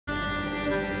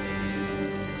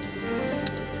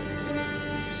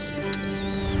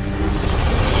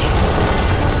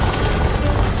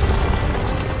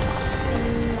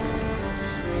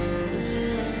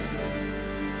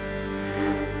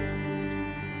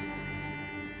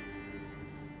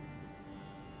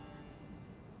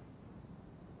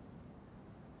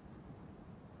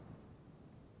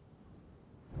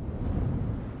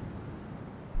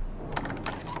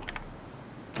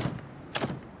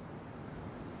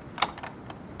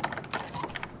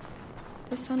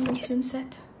The sun will soon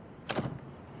set.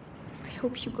 I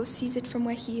hope Hugo sees it from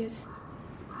where he is.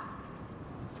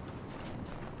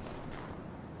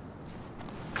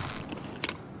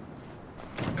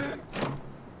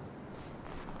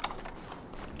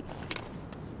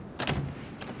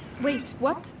 Wait,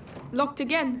 what? Locked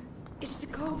again? It's the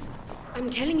cold. I'm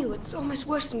telling you, it's almost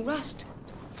worse than rust.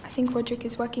 I think Roderick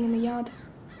is working in the yard.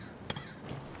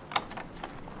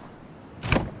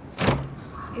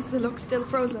 Is the lock still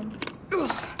frozen?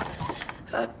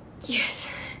 Yes.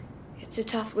 It's a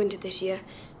tough winter this year.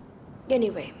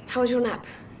 Anyway, how was your nap?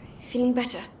 Feeling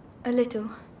better? A little.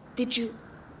 Did you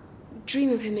dream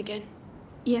of him again?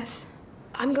 Yes.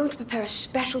 I'm going to prepare a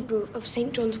special brew of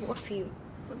St. John's wort for you.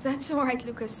 That's all right,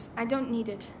 Lucas. I don't need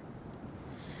it.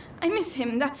 I miss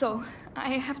him, that's all.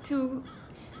 I have to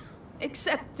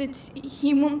accept that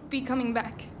he won't be coming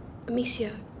back.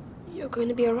 Amicia, you're going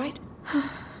to be all right?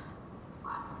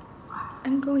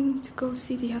 I'm going to go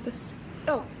see the others.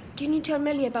 Oh, can you tell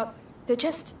Melly about... The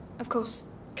chest, of course.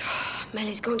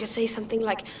 Melly's going to say something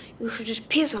like, you should just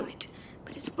piss on it.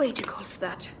 But it's way too cold for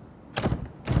that.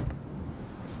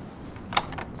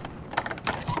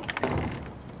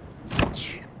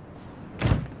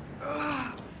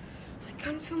 I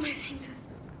can't feel my fingers.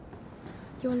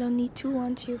 You'll only need two,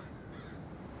 aren't you?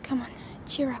 Come on,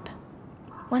 cheer up.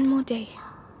 One more day.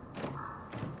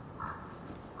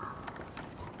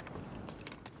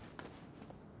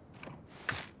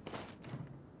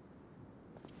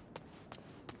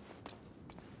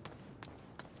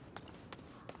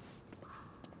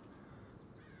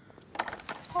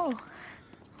 Oh,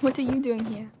 what are you doing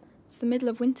here? It's the middle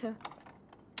of winter.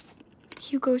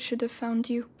 Hugo should have found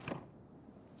you.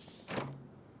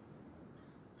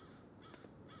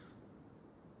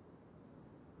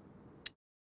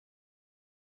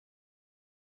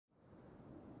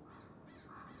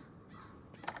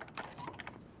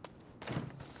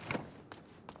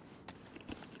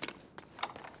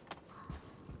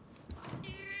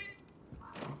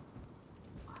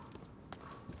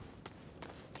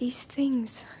 These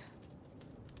things.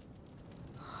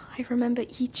 I remember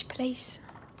each place,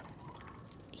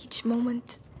 each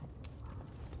moment.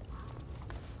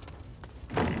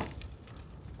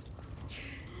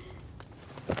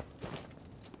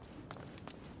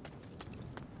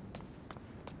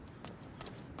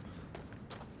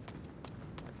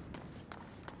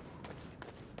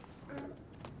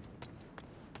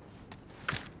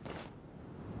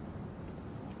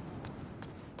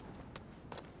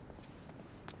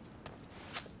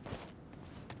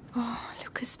 Oh,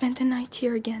 Lucas spent the night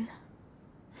here again.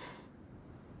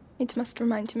 It must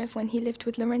remind him of when he lived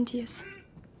with Laurentius.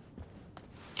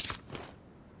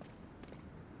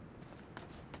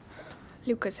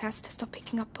 Lucas has to stop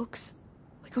picking up books.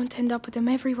 We're going to end up with them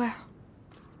everywhere.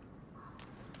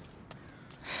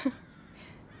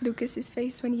 Lucas's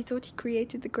face when he thought he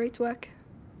created the great work.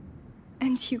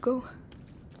 And Hugo.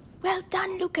 Well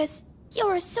done, Lucas.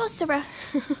 You're a sorcerer.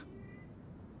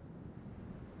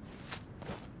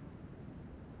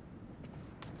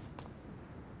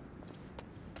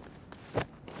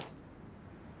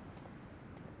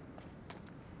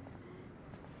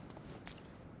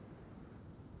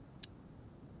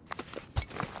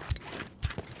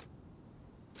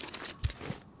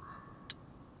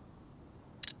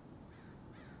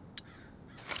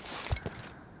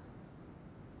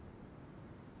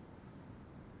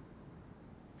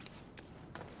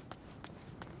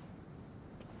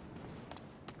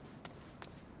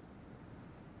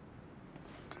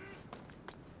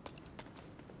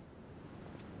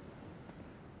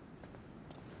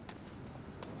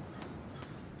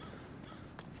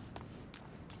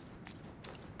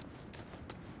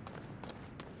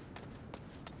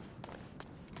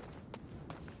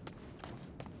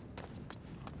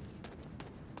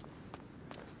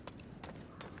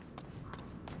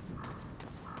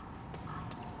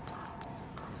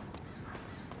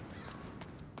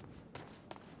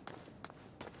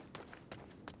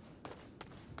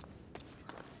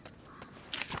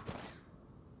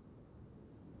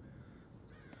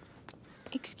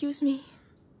 Excuse me.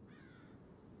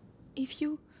 If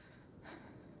you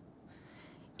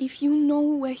know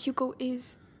where Hugo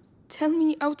is, tell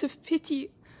me out of pity.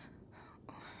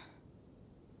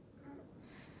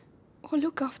 Or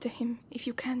look after him if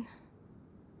you can.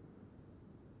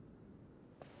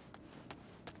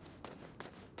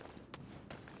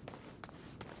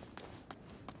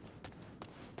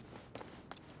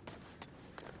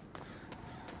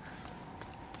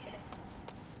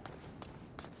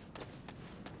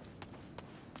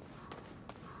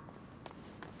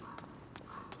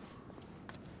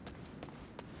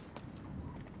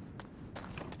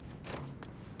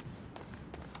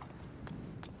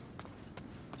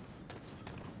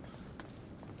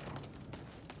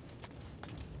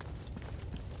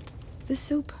 the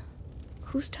soup.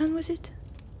 Whose turn was it?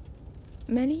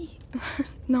 Melly?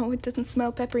 No, it doesn't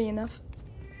smell peppery enough.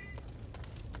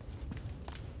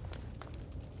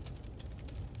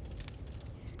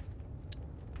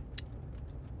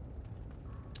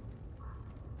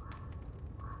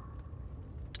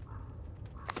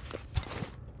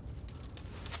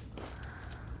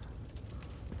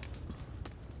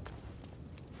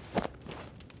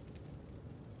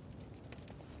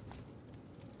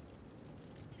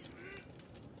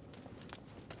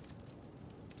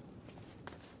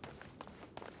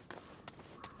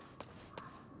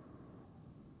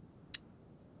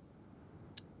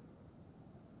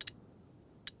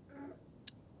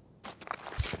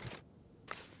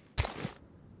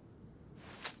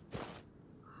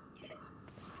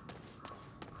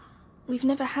 We've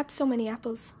never had so many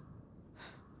apples.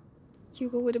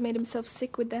 Hugo would have made himself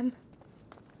sick with them.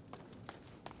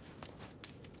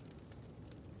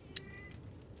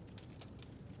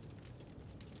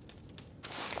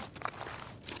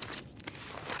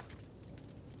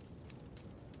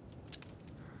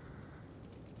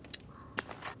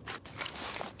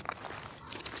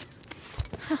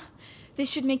 This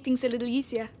should make things a little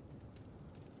easier.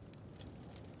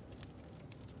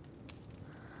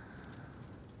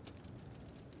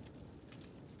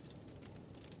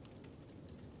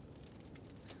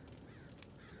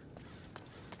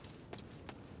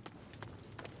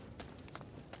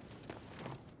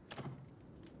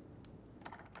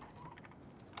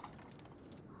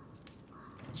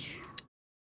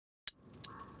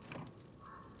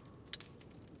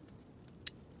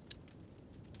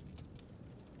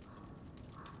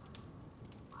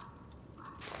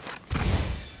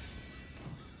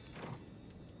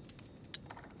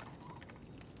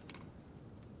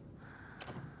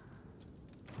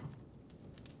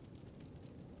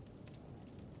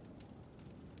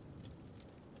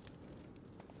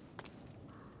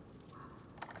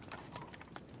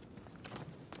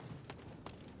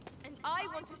 I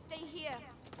want to stay here.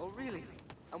 Oh, really?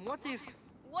 And what if...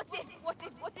 What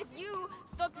if you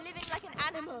stop living like an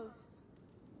animal?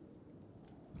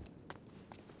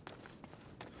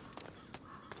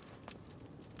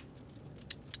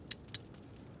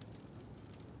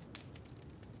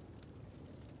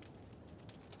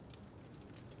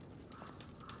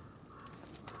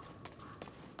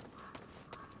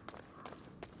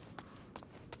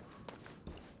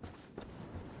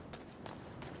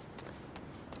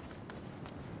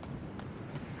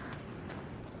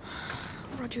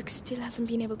 Roderick still hasn't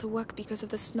been able to work because of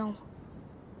the snow.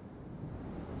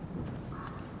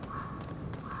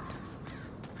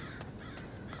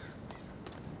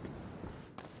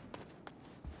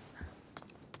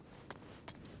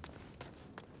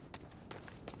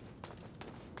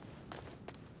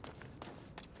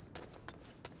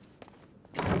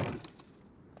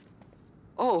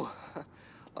 Oh,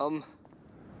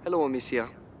 hello, Amicia.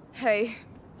 Hey.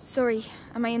 Sorry,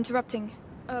 am I interrupting?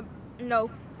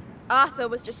 No. Arthur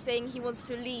was just saying he wants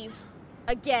to leave.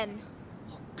 Again.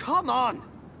 Oh, come on!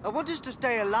 I want us to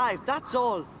stay alive, that's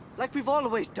all. Like we've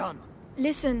always done.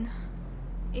 Listen.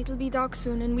 It'll be dark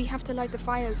soon and we have to light the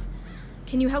fires.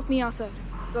 Can you help me, Arthur?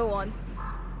 Go on.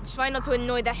 Try not to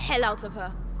annoy the hell out of her.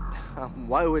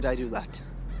 Why would I do that?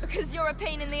 Because you're a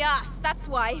pain in the ass, that's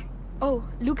why. Oh,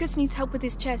 Lucas needs help with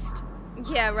his chest.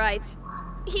 Yeah, right.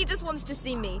 He just wants to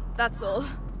see me, that's all.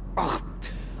 Oh.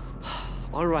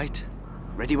 All right.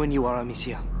 Ready when you are,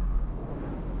 Amicia.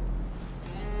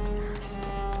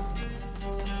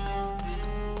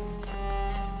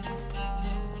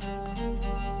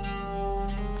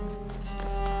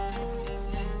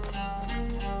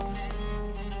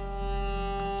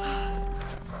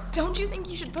 Don't you think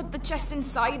you should put the chest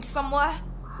inside somewhere?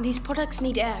 These products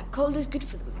need air. Cold is good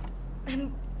for them.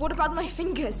 And what about my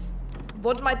fingers?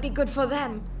 What might be good for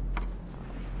them?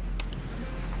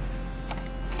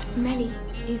 Melly,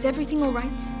 is everything all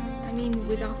right? I mean,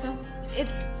 with Arthur?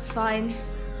 It's fine.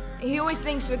 He always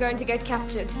thinks we're going to get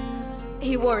captured.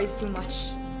 He worries too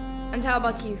much. And how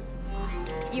about you?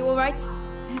 You all right?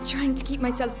 Trying to keep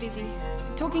myself busy.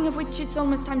 Talking of which, it's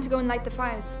almost time to go and light the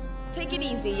fires. Take it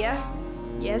easy, yeah?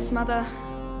 Yes, Mother.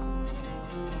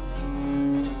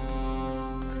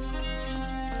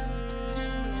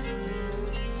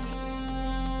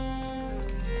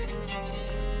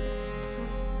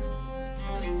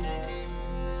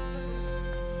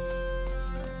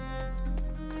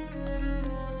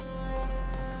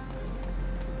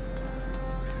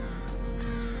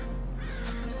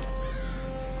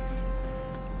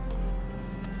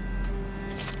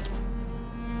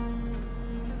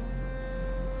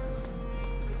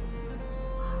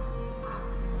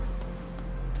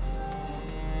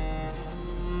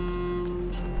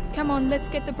 Come on, let's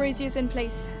get the braziers in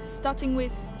place. Starting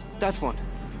with... That one.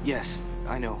 Yes,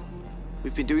 I know.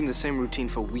 We've been doing the same routine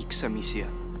for weeks, Amicia.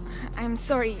 I'm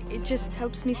sorry, it just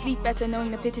helps me sleep better knowing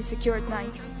the pit is secure at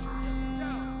night.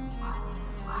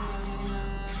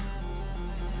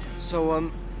 So,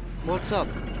 what's up?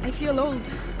 I feel old.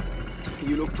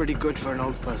 You look pretty good for an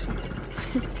old person.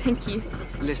 Thank you.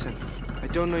 Listen, I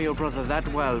don't know your brother that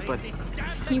well, but...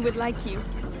 He would like you.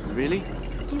 Really?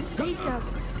 You saved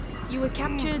us. You were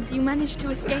captured, you managed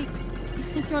to escape.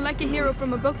 You're like a hero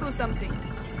from a book or something.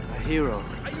 A hero?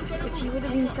 But he would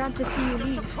have been sad to see you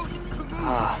leave.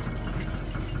 Ah.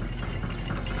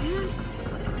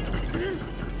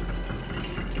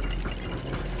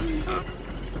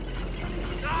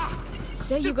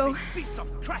 There you go. Piece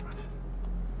of crap.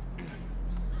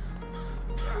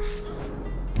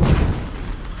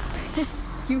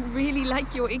 You really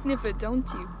like your Ignifer,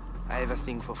 don't you? I have a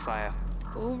thing for fire.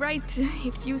 All right,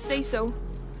 if you say so.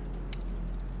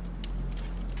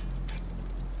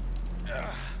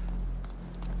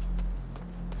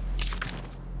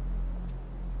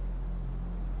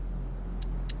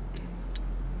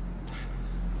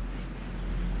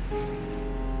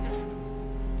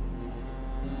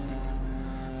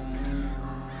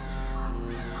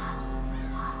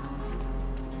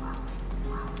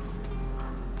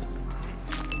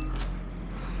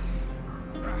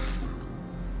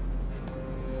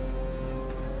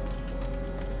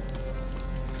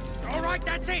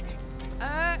 That's it!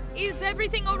 Is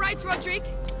everything all right, Roderick?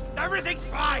 Everything's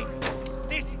fine!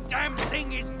 This damn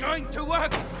thing is going to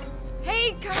work!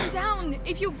 Hey, calm down!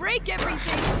 If you break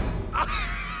everything...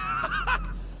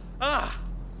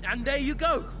 And there you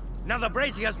go! Now the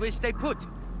braziers will stay put!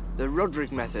 The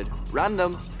Roderick method.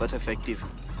 Random, but effective.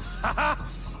 Haha!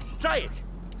 Try it!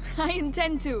 I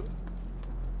intend to.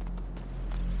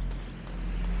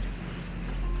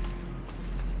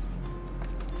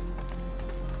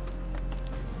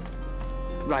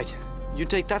 Right, you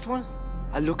take that one.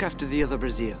 I'll look after the other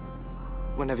brazier.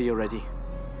 Whenever you're ready.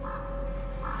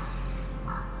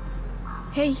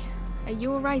 Hey, are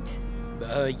you all right?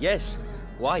 Yes.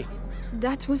 Why?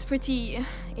 That was pretty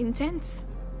intense.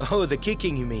 Oh, the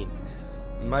kicking, you mean?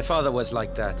 My father was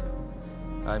like that.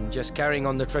 I'm just carrying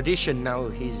on the tradition now.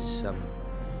 He's,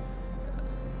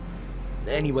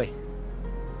 Anyway,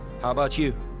 how about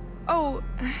you? Oh,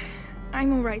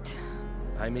 I'm all right.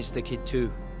 I miss the kid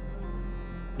too.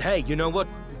 Hey, you know what?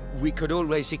 We could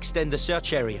always extend the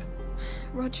search area.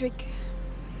 Roderick,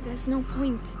 there's no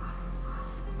point.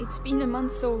 It's been a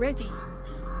month already.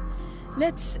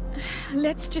 Let's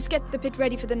just get the pit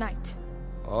ready for the night.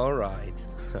 All right.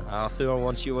 Arthur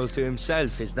wants you all to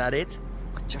himself, is that it?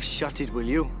 Just shut it, will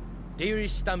you?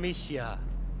 Dearest Amicia,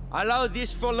 allow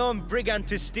this forlorn brigand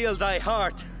to steal thy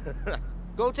heart.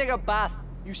 Go take a bath.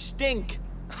 You stink.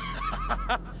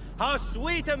 How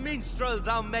sweet a minstrel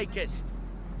thou makest.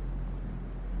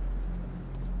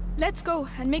 Let's go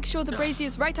and make sure the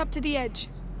brazier's right up to the edge.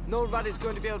 No rat is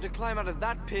going to be able to climb out of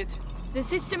that pit. The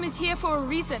system is here for a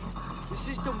reason. The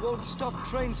system won't stop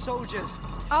trained soldiers.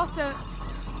 Arthur,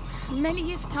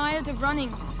 Melly is tired of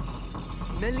running.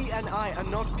 Melly and I are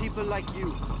not people like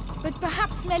you. But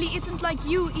perhaps Melly isn't like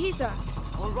you either.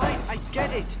 All right, I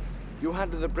get it. You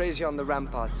handle the brazier on the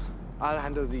ramparts. I'll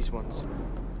handle these ones.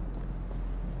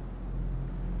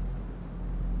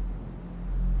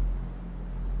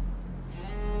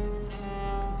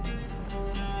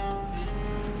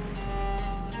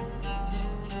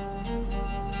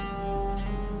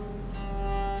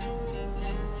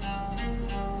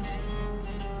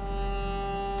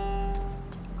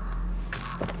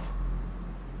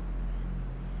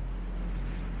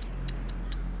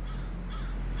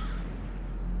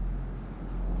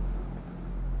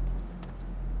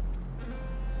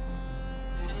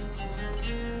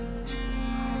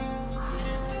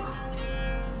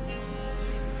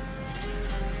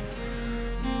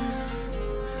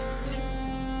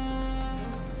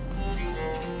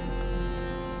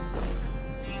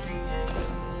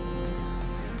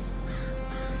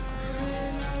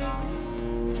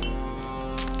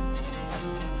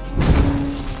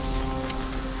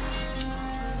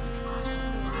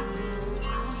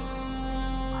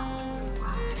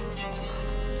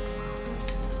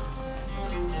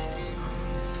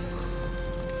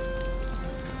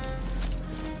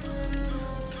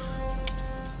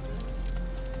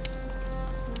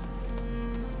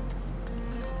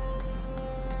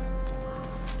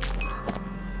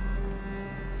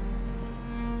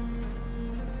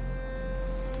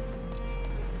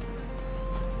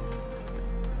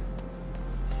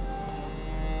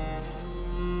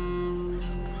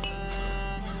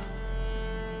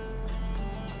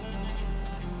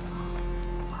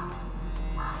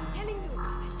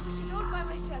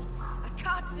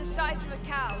 of a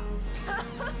cow.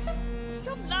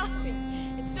 Stop laughing.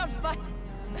 It's not funny.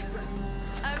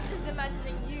 I'm just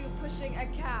imagining you pushing a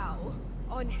cow.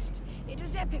 Honest, it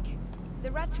was epic.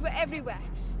 The rats were everywhere.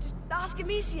 Just ask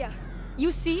Amicia.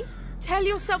 You see? Tell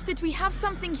yourself that we have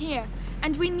something here,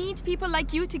 and we need people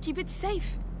like you to keep it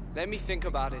safe. Let me think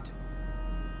about it.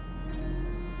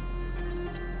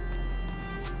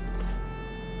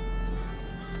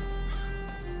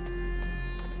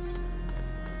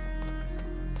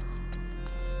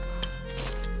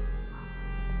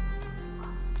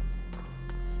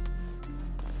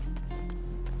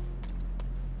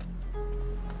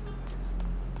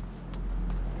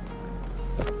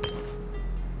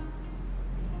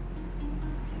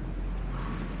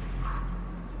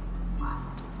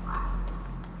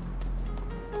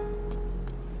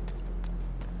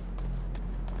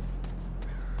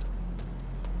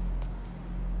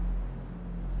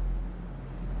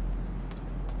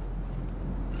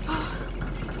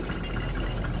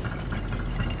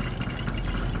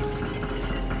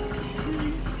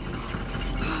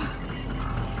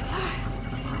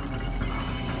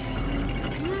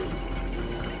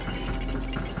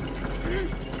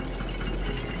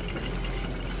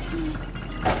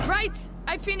 Right,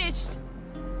 I finished.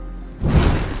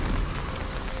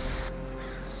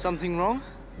 Something wrong?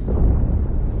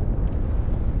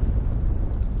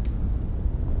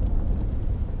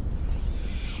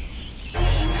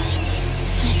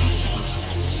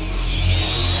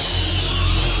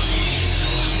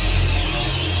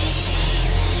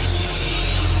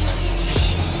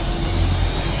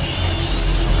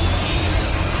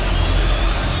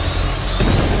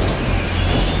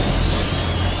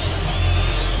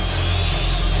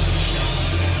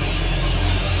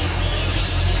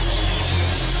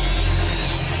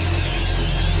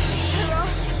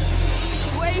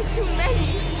 Too many.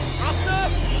 After!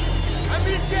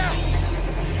 Amicia!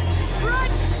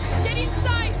 Run! Get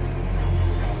inside!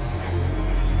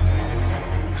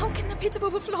 How can the pit have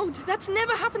overflowed? That's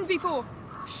never happened before.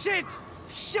 Shit!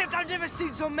 Shit, I've never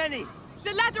seen so many!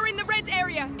 The ladder in the red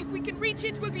area. If we can reach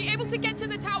it, we'll be able to get to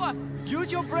the tower. Use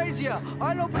your brazier.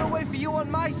 I'll open a way for you on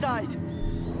my side.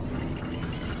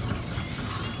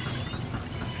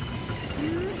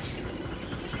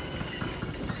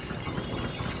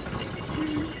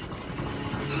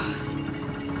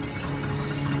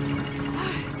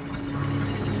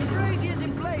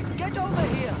 Get over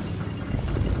here!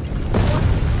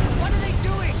 What are they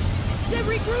doing? They're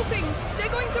regrouping! They're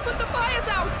going to put the fires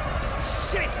out!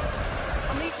 Shit!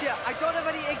 Amicia, I don't have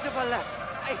any Ignifer left.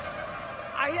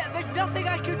 There's nothing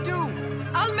I can do!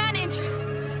 I'll manage!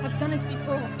 I've done it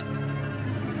before.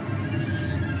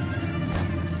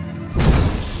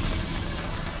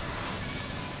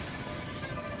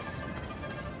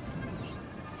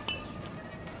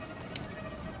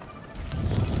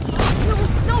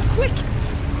 No, quick!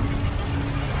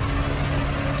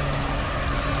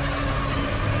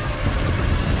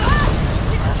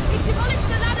 Demolish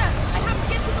the ladder! I have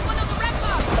to get to the one on the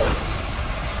rampart!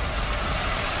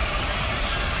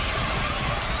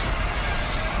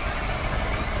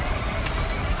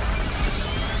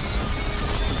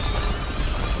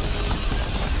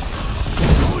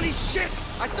 Holy shit!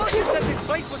 I thought you said this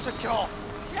place was secure!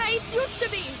 It used to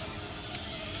be!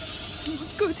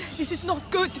 Not good. This is not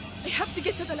good. I have to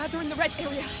get to the ladder in the red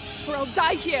area, or I'll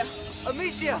die here.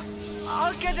 Amicia,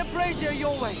 I'll get a brazier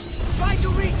your way. Try to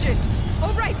reach it!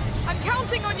 All right, I'm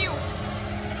counting on you!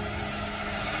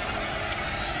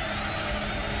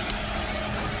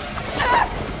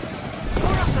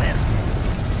 More up there!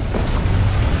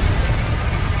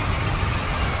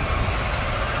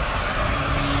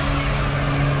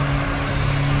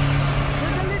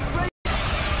 There's a lit brazier!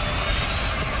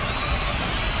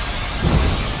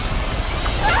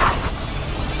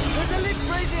 There's a lit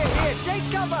brazier here! Take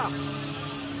cover!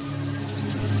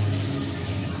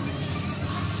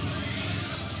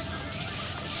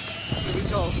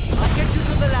 I'll get you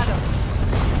to the ladder.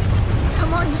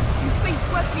 Come on, you've faced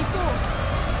worse before.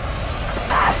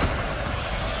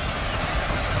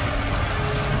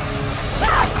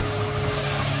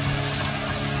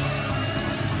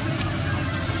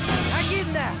 Hang in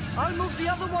there. I'll move the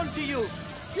other one to you.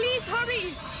 Please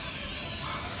hurry!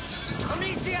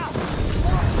 Amicia!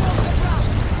 More towards the ground!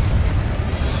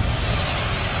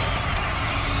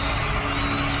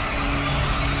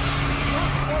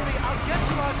 Don't worry, I'll get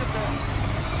you out of there.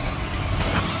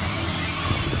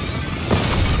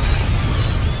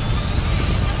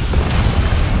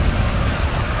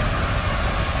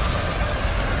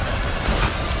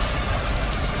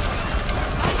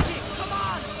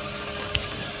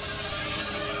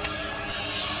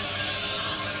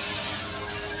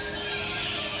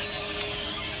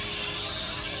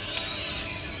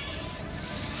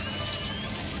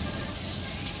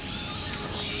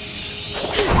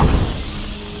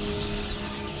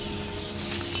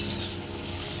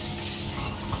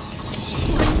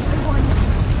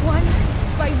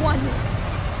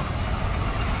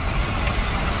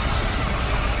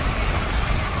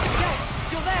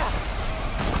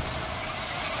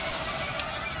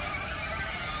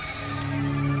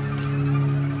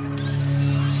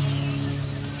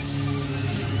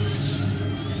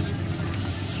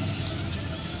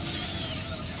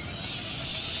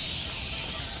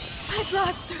 At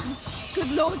last!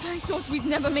 Good Lord, I thought we'd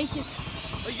never make it.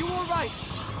 Are you all right?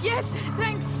 Yes,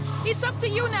 thanks. It's up to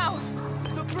you now.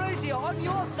 The brazier on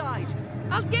your side.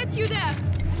 I'll get you there.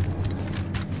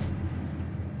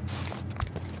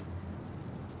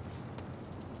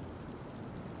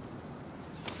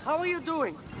 How are you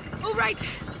doing? All right.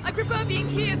 I prefer being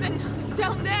here than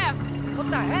down there. What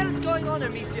the hell's going on,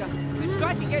 Amicia? We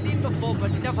tried to get in before,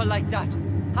 but never like that.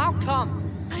 How come?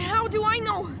 How do I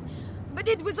know? But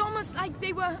it was almost like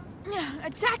they were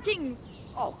attacking.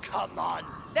 Oh, come on.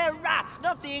 They're rats,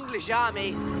 not the English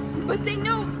army. But they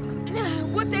know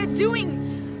what they're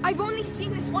doing. I've only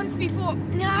seen this once before.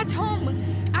 At home.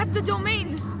 At the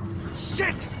domain.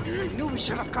 Shit! I knew we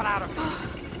should have got out of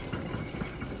here.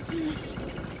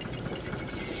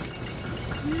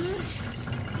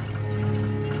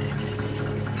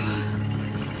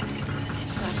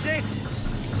 That's it.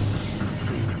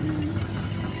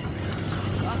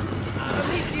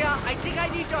 Alicia, I think I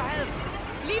need your help.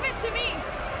 Leave it to me.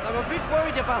 I'm a bit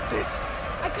worried about this.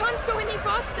 I can't go any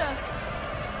faster.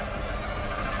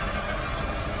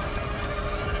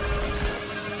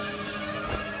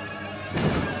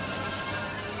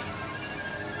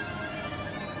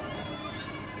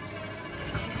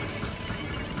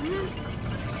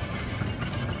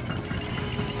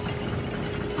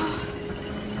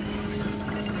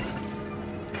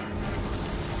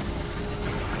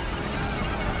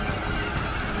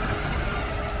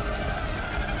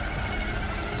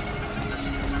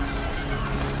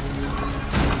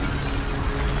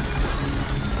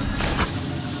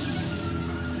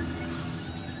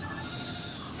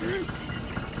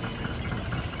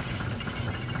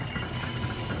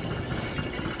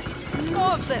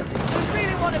 More of them! They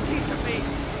really want a piece of me!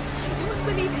 I don't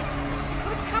believe it.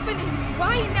 What's happening?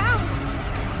 Why now?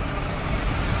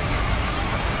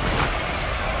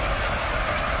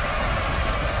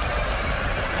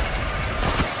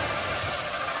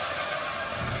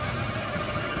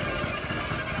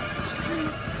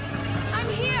 I'm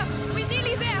here! We're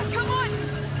nearly there! Come on!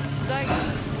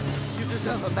 Thanks. You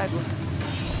deserve a medal.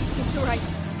 It's all right.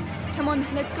 Come on,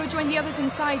 let's go join the others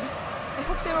inside. I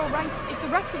hope they're all right. If the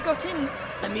rats have got in...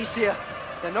 Amicia,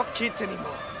 they're not kids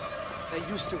anymore. They're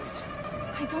used to it.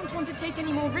 I don't want to take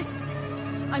any more risks.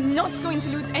 I'm not going to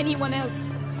lose anyone else.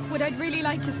 What I'd really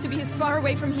like is to be as far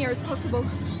away from here as possible.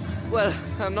 Well,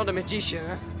 I'm not a magician,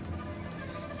 huh?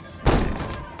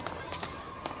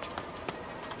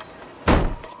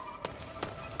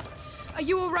 Are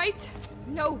you all right?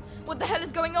 No. What the hell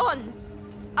is going on?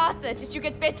 Arthur, did you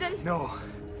get bitten? No.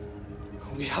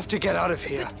 We have to get out of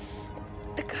here.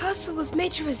 The castle was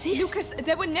made to resist. Lucas,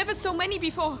 there were never so many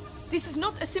before. This is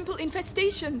not a simple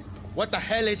infestation. What the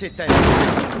hell is it then?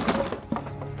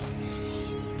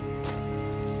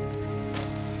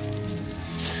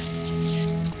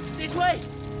 This way!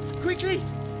 Quickly!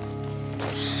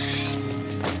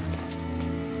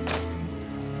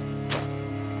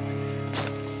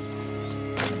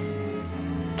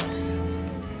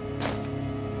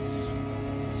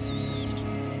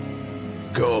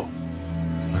 Go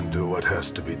and do what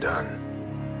has to be done.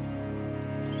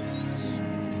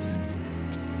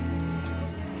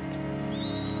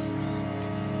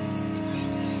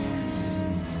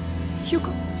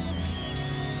 Hugo.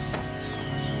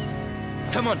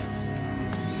 Come on.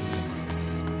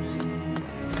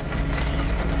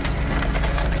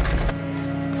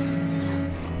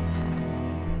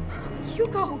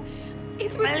 Hugo!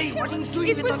 It was Ellie, him! what are you doing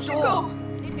It with was the Hugo! door?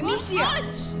 Amicia!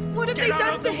 What have Get they out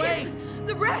done of to the way. him?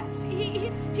 The rats!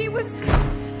 He was...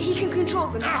 He can control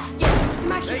them. Yes, with the There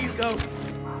magic. you go.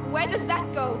 Where does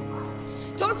that go?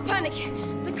 Don't panic.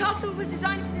 The castle was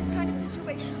designed for this kind of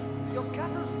situation. Your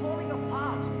castle's falling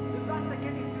apart. The rats are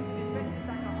getting through the defenses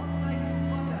like a hot knife in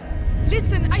butter.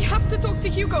 Listen, I have to talk to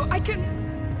Hugo. I can...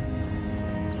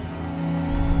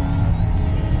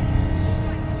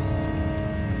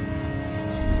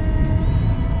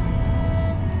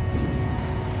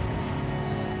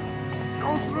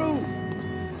 Go through!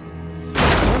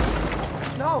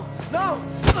 No! No!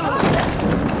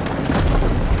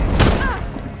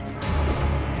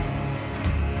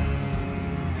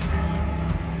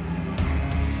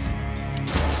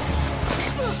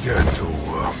 Get to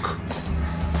work.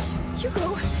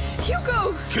 Hugo!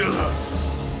 Hugo! Kill her,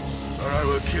 or I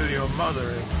will kill your mother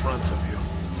in front of you.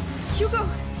 Hugo!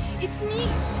 It's me!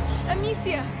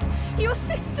 Amicia! Your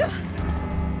sister!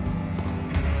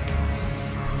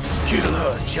 Kill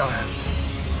her, child.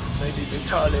 Maybe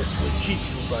Vitalis will keep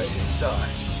you by his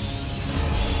side.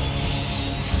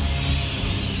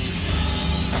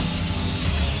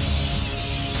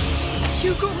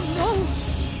 Hugo, no!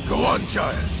 Go on,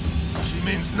 child. She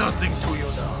means nothing to you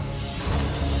now.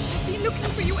 I've been been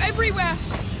looking for you everywhere.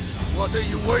 What are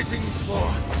you waiting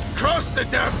for? Cross the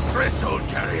damn threshold,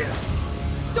 carrier!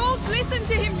 Don't listen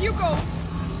to him, Hugo.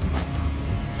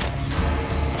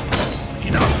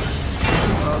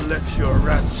 Enough! I'll let your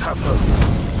rats have her.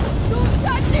 Don't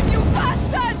touch him, you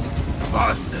bastard!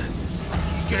 Bastard!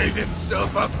 He gave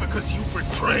himself up because you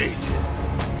betrayed him.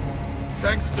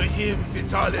 Thanks to him,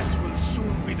 Vitalis will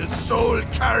soon be the sole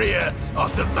carrier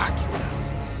of the macula.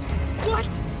 What?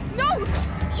 No!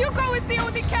 Hugo is the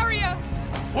only carrier!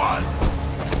 What?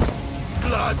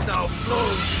 Blood now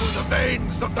flows through the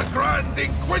veins of the Grand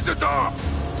Inquisitor!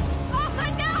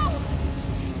 Arthur, no!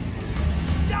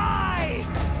 Die!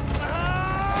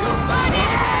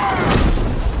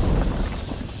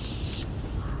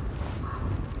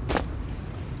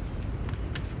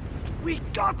 We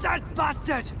got that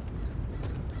bastard!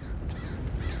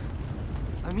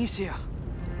 Amicia.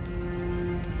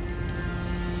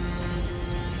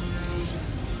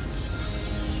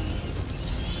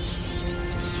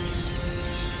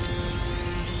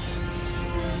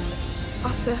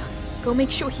 Arthur, go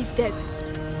make sure he's dead.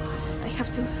 I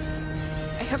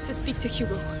have to speak to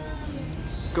Hugo.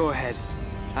 Go ahead.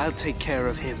 I'll take care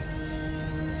of him.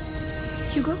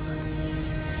 Hugo?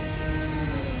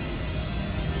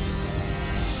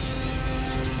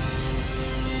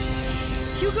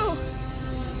 Hugo!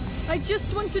 I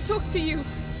just want to talk to you.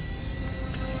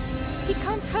 He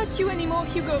can't hurt you anymore,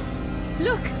 Hugo.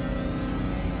 Look!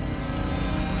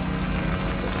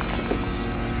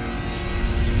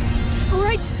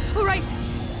 All right.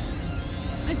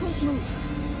 I won't move.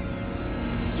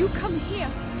 You come here.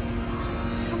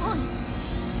 Come on.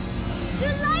 You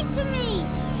lied to me!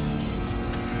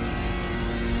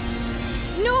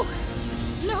 No!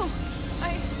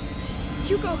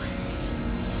 Hugo,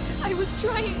 I was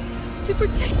trying to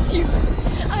protect you.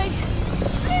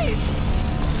 Please!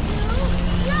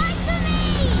 You lied to me!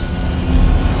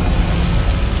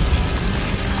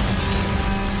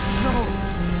 No!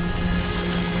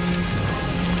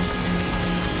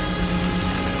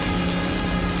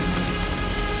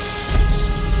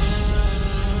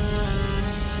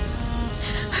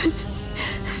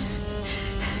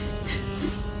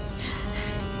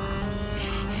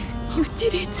 You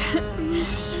did it!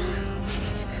 Monsieur.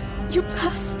 You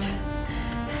passed.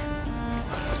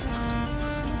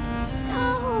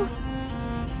 No!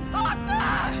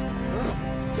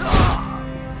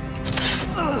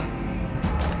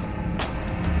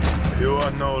 You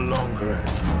are no longer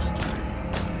any use to me.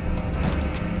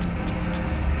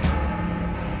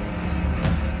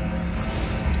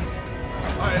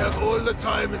 I have all the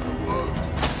time in the world.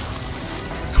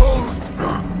 Cold!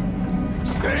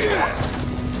 Stay there!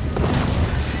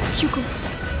 Hugo,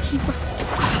 he must.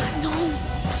 No!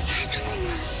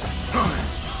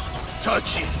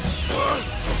 Touch it!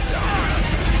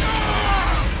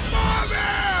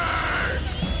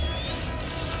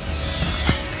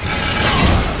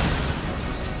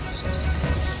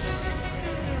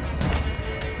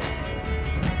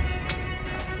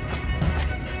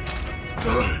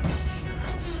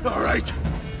 All right.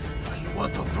 You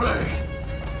want to play?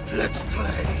 Let's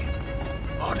play.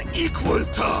 On equal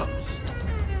terms.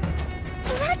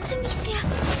 That's Amicia.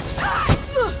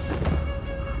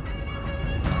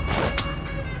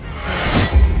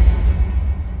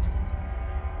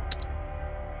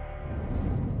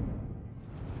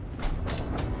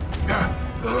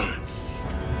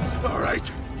 All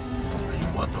right. You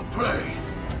want to play?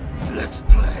 Let's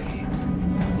play.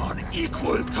 On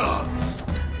equal terms.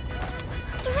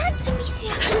 The rats, Amicia.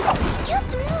 We killed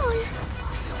them all.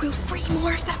 We'll free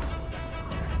more of them.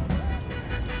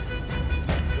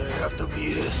 They have to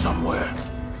be here somewhere.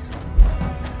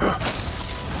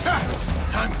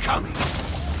 I'm coming.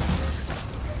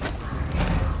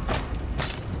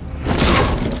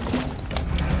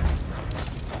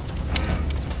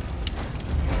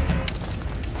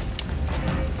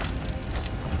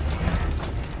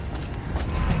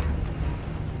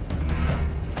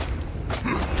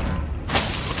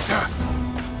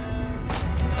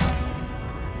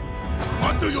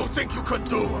 What do you think you can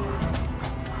do?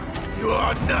 You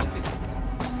are nothing.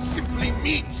 Simply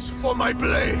meat for my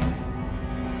blade.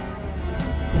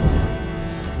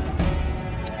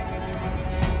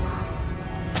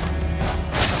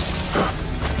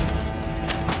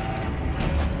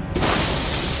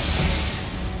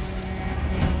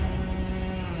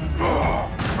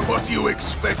 What do you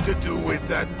expect to do with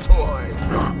that toy?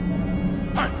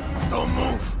 Don't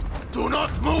move. Do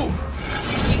not move.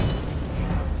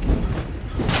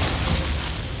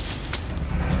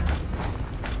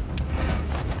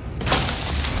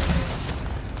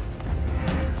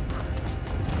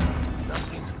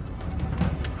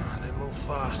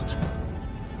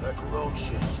 Like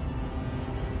roaches.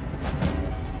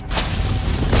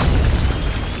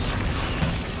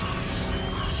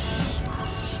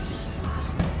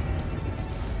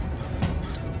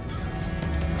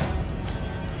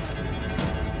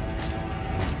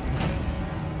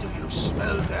 Do you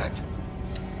smell that?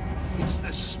 It's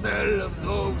the smell of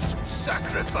those who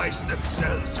sacrifice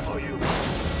themselves for you.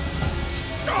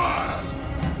 Ah!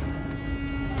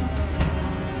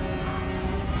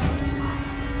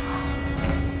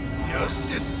 Your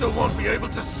sister won't be able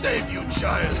to save you,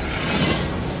 child.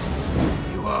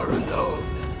 You are alone.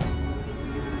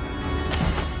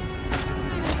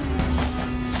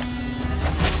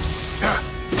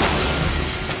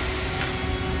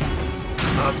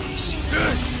 Not easy.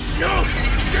 No!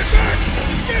 Get back!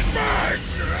 Get back!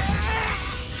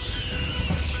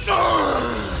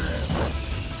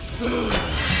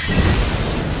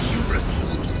 Since you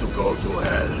refuse to go to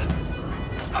hell,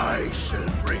 I shall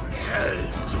bring hell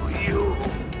to you.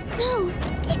 No,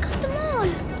 he got them all.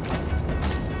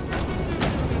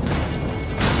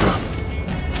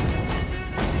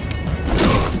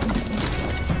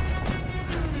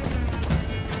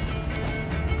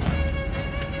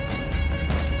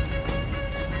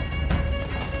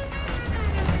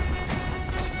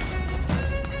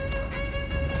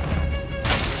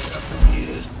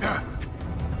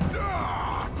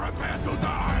 Prepare to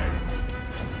die.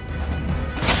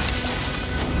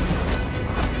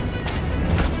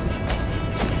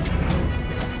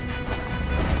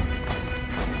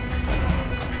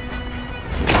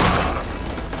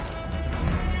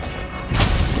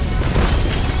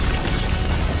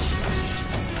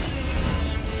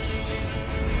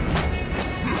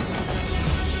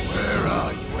 Where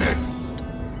are you, eh?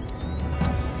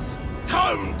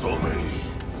 Come to me.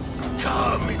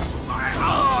 Come into my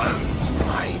arms,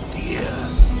 my dear.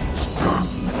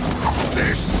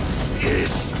 This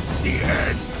is the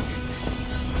end.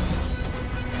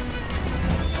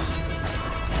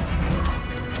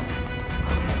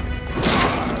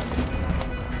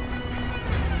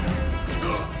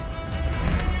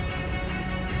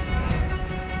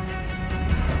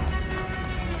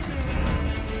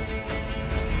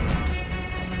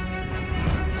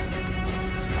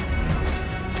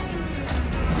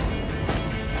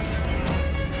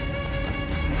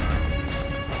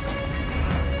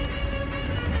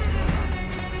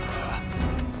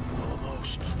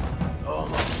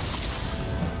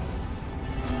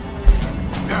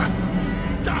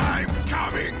 I'm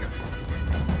coming!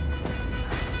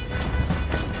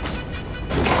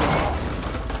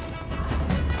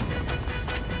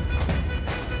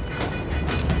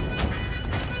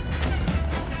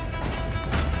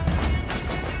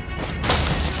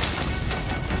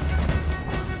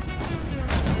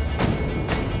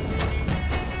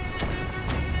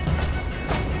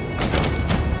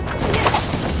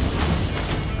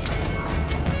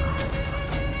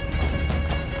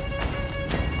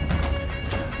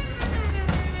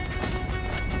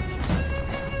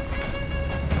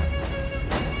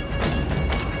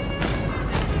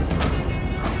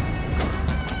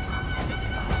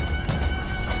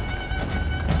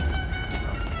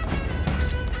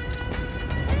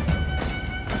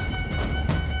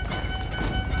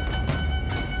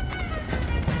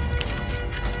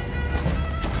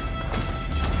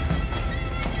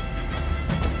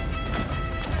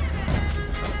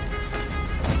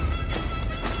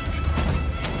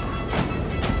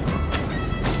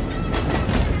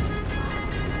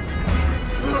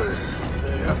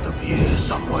 They have to be here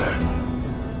somewhere.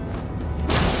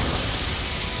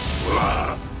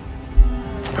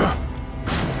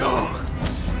 No,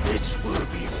 this will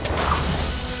be.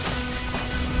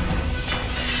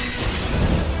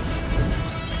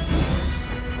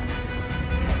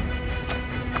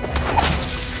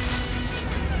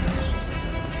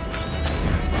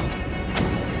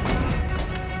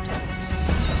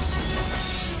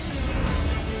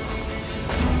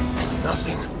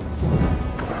 Nothing.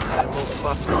 I move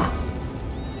up now.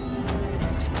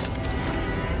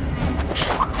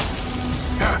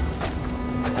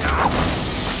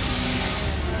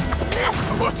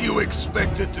 What do you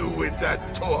expect to do with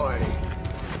that toy?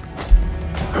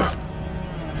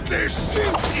 This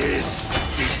is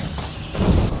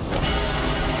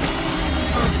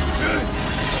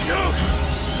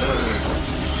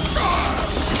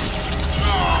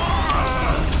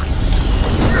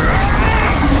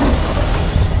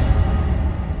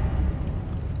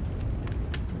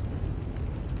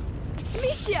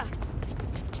Amicia!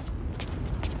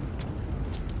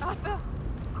 Arthur!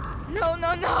 No,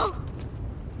 no, no!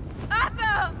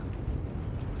 Arthur!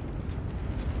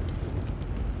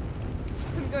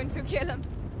 I'm going to kill him.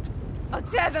 I'll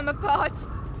tear them apart.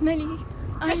 Melly,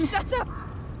 Just shut up,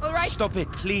 all right? Stop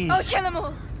it, please. I'll kill them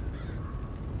all.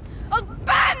 I'll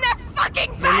burn their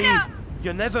fucking Lily, banner!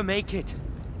 you'll never make it.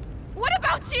 What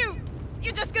about you?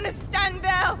 You're just gonna stand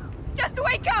there? Just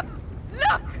wake up!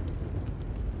 Look!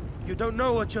 You don't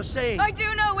know what you're saying. I do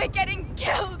know we're getting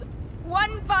killed!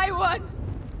 One by one!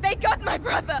 They got my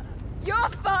brother! Your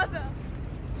father!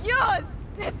 Yours!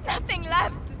 There's nothing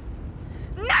left!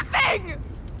 Nothing!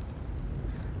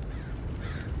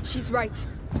 She's right.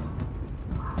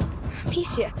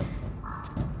 Amicia,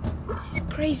 this is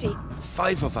crazy.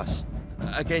 5 of us.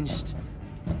 Against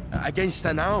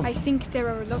an owl. I think there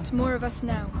are a lot more of us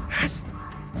now.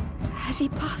 Has he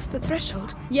passed the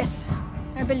threshold? Yes,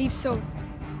 I believe so.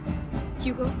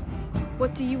 Hugo,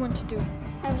 what do you want to do?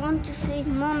 I want to save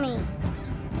Mommy.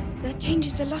 That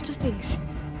changes a lot of things.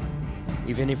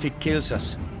 Even if it kills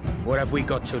us, what have we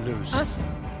got to lose? Us?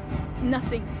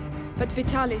 Nothing. But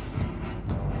Vitalis.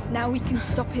 Now we can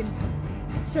stop him.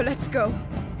 So let's go.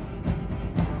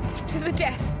 To the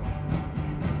death.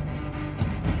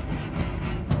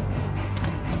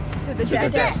 To the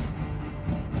death.